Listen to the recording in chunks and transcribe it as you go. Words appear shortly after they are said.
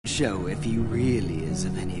show if he really is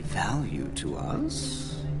of any value to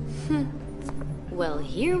us. Well,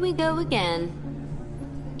 here we go again.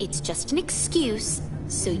 It's just an excuse,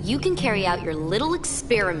 so you can carry out your little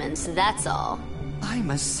experiments, that's all.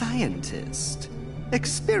 I'm a scientist.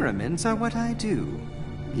 Experiments are what I do.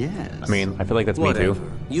 Yes. I mean, I feel like that's Whatever. me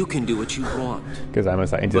too. You can do what you want. Because I'm a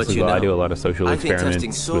scientist as well. I do a lot of social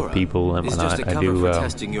experiments with people and whatnot. I do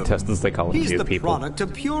test the psychology He's of the people. product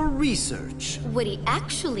of pure research. What he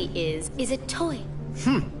actually is a toy.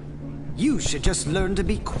 You should just learn to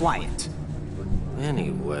be quiet.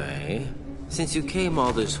 Anyway, since you came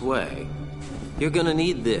all this way, you're gonna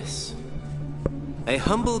need this. A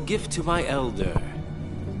humble gift to my elder.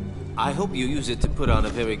 I hope you use it to put on a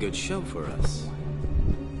very good show for us.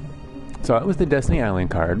 So that was the Destiny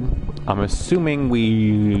Island card. I'm assuming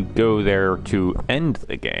we go there to end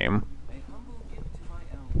the game.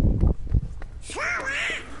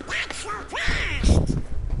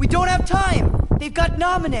 We don't have time! They've got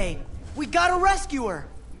Nominate! We gotta rescue her!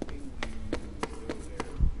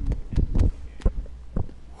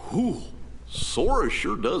 Whew. Sora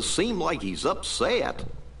sure does seem like he's upset.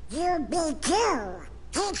 You be too.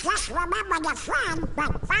 He just remembered a friend,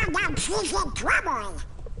 but found out she's in trouble.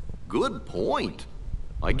 Good point.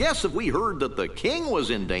 I guess if we heard that the king was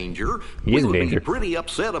in danger, He is we in would be danger. pretty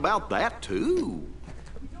upset about that too.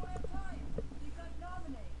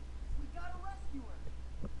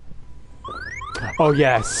 Oh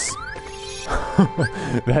yes!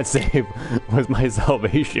 That save was my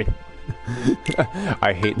salvation.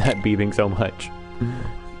 I hate that beeping so much.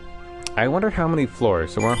 I wonder how many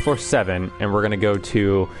floors. So we're on floor 7, and we're gonna go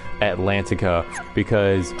to Atlantica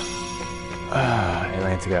because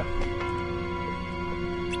Atlantica.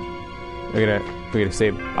 We're gonna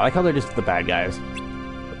save. I like how they're just the bad guys.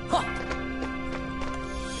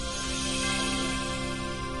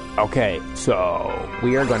 Okay, so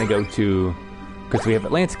we are gonna go to, because we have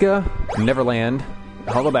Atlantica, Neverland,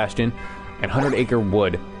 Hollow Bastion, and 100 Acre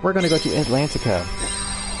Wood. We're gonna go to Atlantica.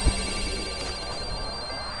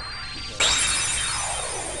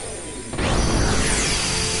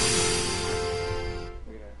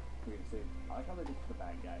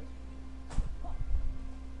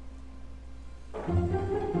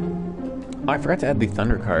 I forgot to add the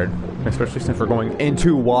Thunder card, especially since we're going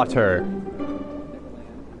into water.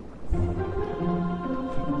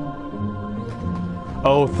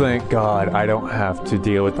 Oh, thank God, I don't have to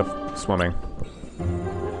deal with the swimming.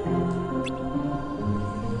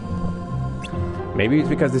 Maybe it's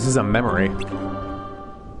because this is a memory.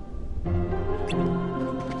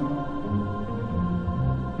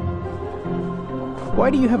 Why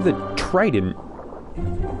do you have the trident?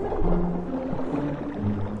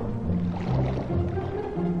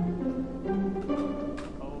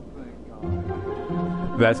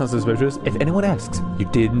 That sounds suspicious. If anyone asks, you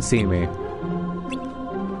didn't see me.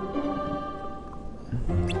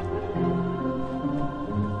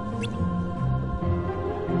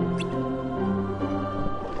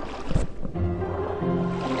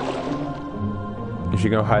 Is she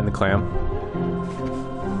gonna hide in the clam?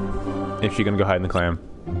 Is she gonna go hide in the clam?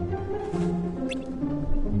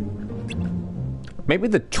 Maybe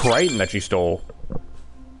the trident that she stole.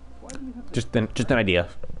 Just an idea.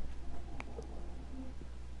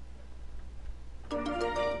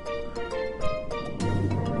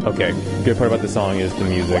 Okay, good part about the song is the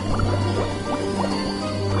music.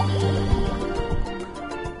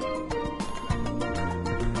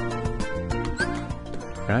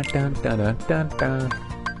 Dun, dun, dun, dun, dun, dun.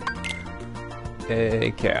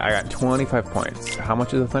 Okay, I got 25 points. How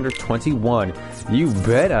much is the thunder? 21. You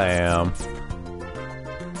bet I am.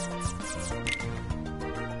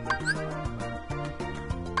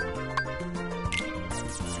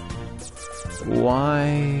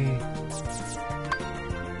 Why?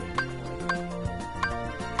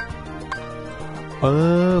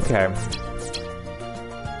 Okay.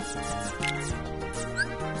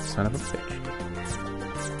 Son of a bitch.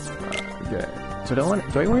 Okay. So do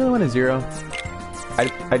I really want a 0?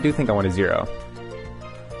 I do think I want a 0.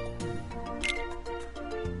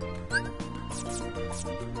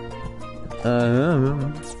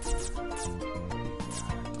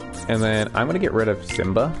 And then I'm gonna get rid of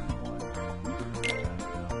Simba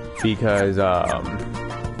because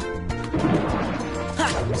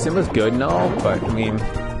Simba's good and all, but I mean,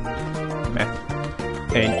 meh.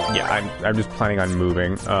 And yeah, I'm just planning on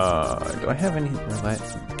moving. Do I have any?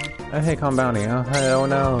 Oh, hey, Calm Bounty. Oh, hey, oh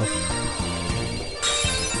no.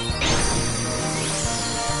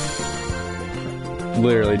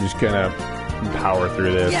 Literally just gonna power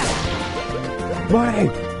through this. Yeah. Buddy!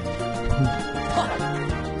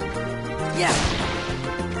 Yeah.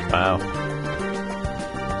 Wow.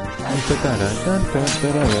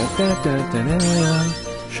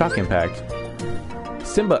 Shock impact.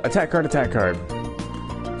 Simba, attack card, attack card.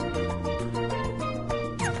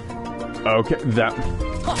 Okay, that.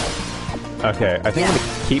 Okay, I think I'm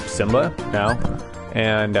gonna keep Simba now,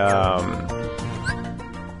 and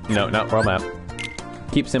no, not wrong map.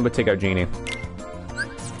 Keep Simba, take out Genie.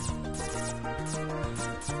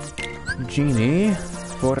 Genie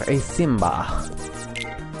for a Simba.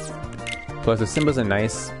 Plus, the Simba's a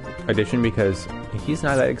nice addition because he's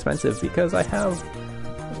not that expensive because I have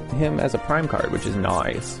him as a prime card, which is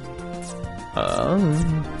nice. I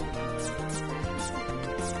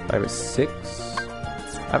have a 6.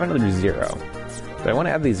 I have another 0. Do I want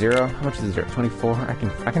to add the 0? How much is the 0? 24?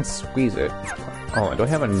 I can squeeze it. Oh, do I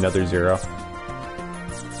have another 0?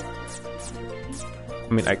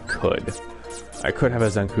 I mean, I could. I could have a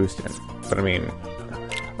Zankustin, but I mean,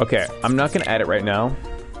 okay, I'm not gonna add it right now.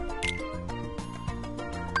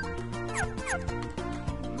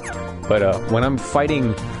 But when I'm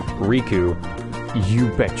fighting Riku, you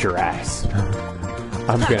bet your ass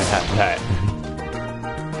I'm gonna have that.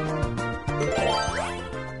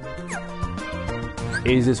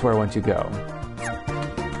 Is this where I want to go?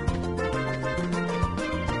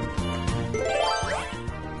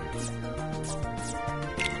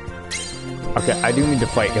 Okay, I do need to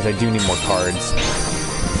fight because I do need more cards.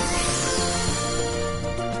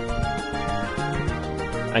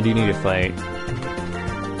 I do need to fight.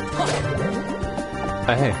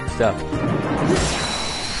 Oh, hey, stop.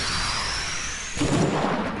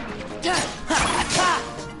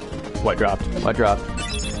 What dropped? What dropped?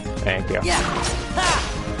 Thank you.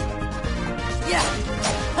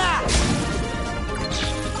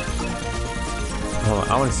 Hold on,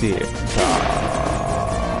 I want to see it.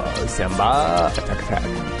 Simba, attack, attack.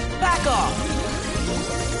 Back off!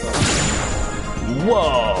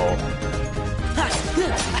 Whoa!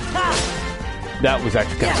 That was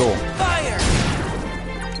actually kind of cool. Fire!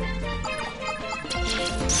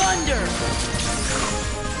 Thunder!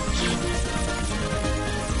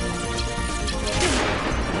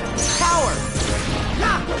 Power!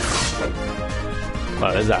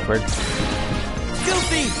 Oh, that's awkward.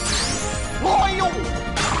 Goofy!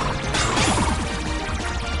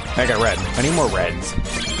 I got red. I need more reds.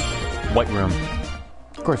 White room.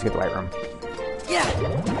 Of course, you get the white room. Yeah.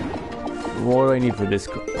 What do I need for this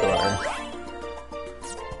color?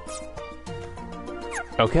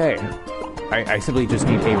 Okay. I simply just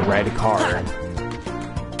need a red card.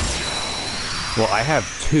 Well, I have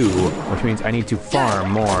 2, which means I need to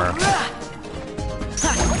farm more.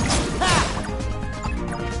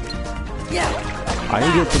 I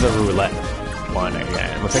need to go to the roulette one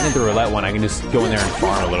again. Once I get the roulette one, I can just go in there and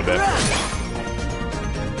farm a little bit.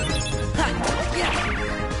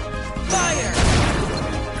 Fire!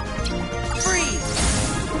 Freeze!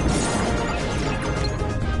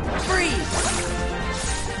 Freeze!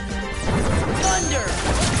 Thunder!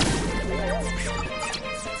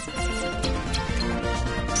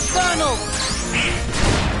 Funnel!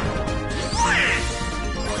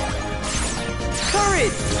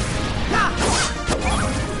 Courage!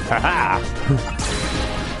 Haha!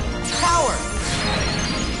 Power!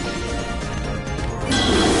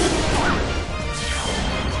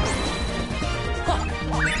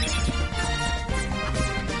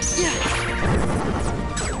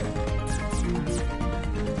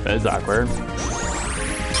 That's awkward.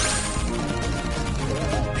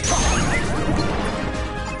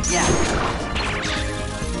 Yeah.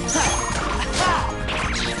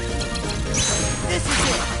 This is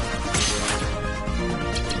it.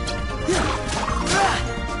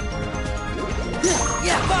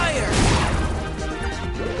 Yeah, fire.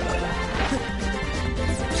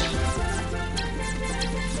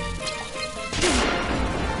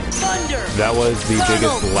 Thunder. That was the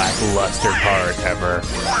biggest lackluster card ever.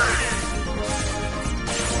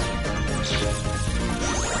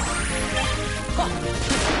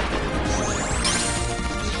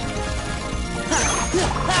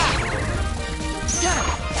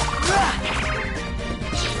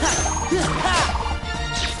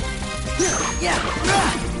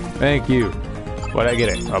 Thank you. What'd I get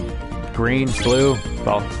it? A green, blue,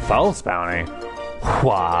 false bounty.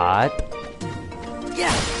 What?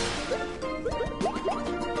 Yeah.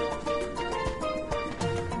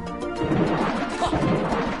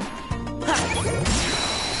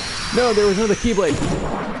 No, there was another Keyblade.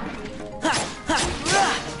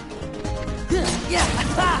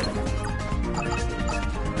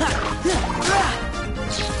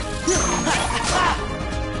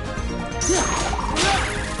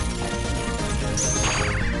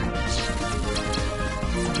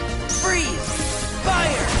 Freeze!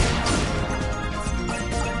 Fire!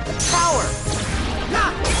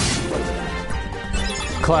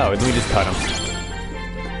 Cloud, let me just cut him.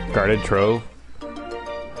 Guarded Trove.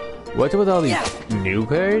 What's with all these new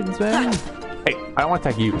cards, man? Hey, I don't want to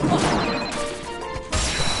attack you.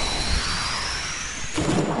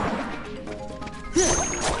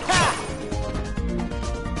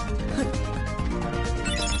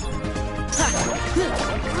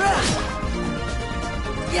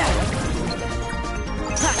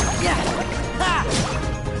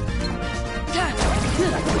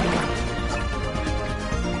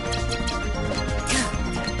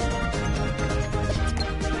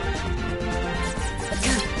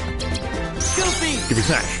 Give me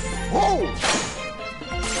smash. Oh!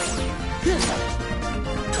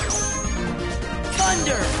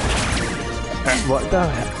 Thunder! What the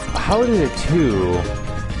heck? How did it two?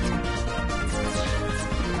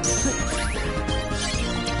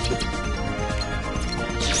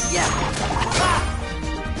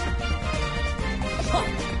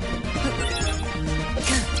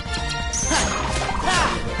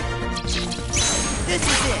 This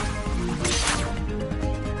is it!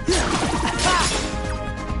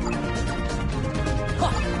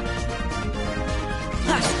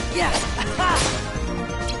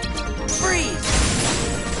 Freeze!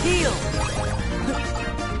 Heal!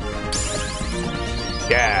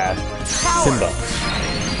 Yeah. Power! Simba.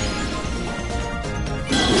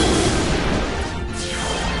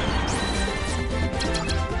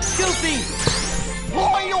 Goofy!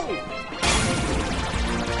 Royal!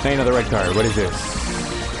 Hey, another red card. What is this?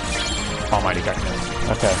 Almighty Darkness.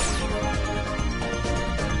 Okay.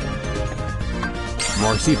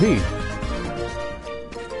 More CP.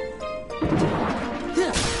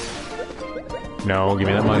 No, give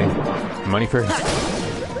me that money. Money first.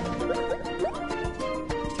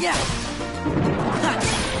 Yeah!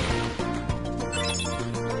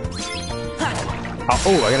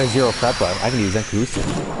 Oh, I got a 0 crap left. I can use that Kusin.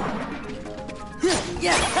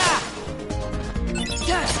 Yeah!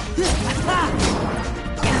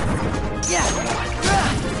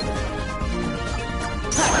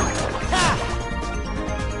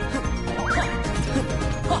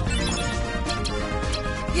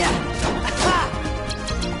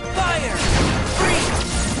 Fire! Freeze!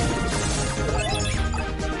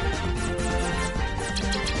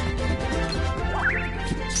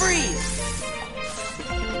 Freeze!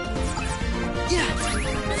 Yeah!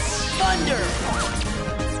 Thunder!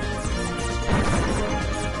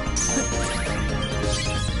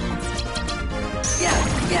 Yeah!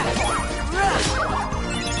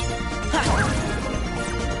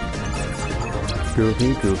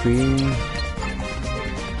 Goofy.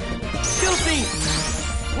 Goofy!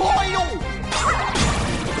 Royal!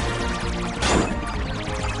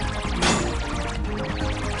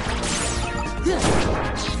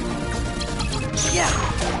 Yeah!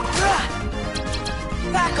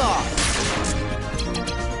 Back off!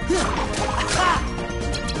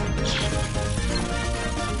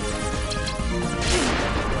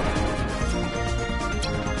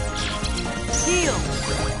 Heal!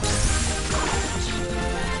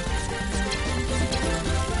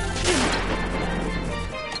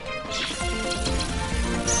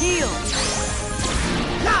 Heal!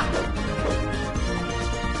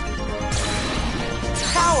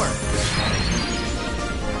 Power!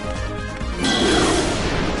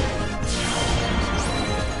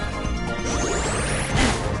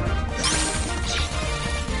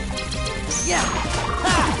 Yeah!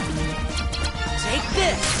 Ha! Take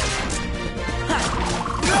this!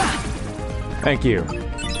 Thank you.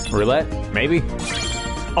 Roulette? Maybe?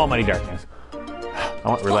 Almighty Darkness. I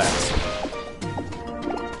want roulette.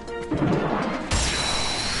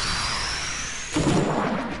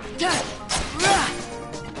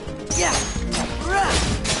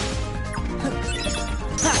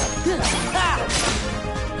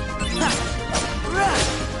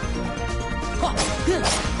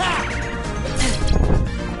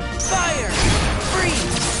 Fire!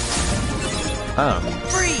 Freeze! Oh.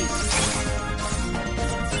 Freeze!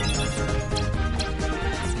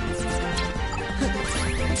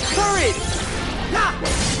 Courage!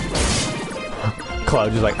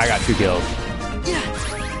 Cloud just like, I got 2 kills.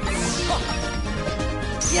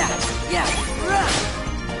 Yeah!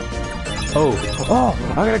 Oh,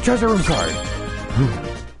 I got a treasure room card.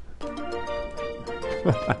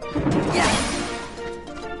 Yeah!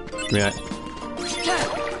 Give me that.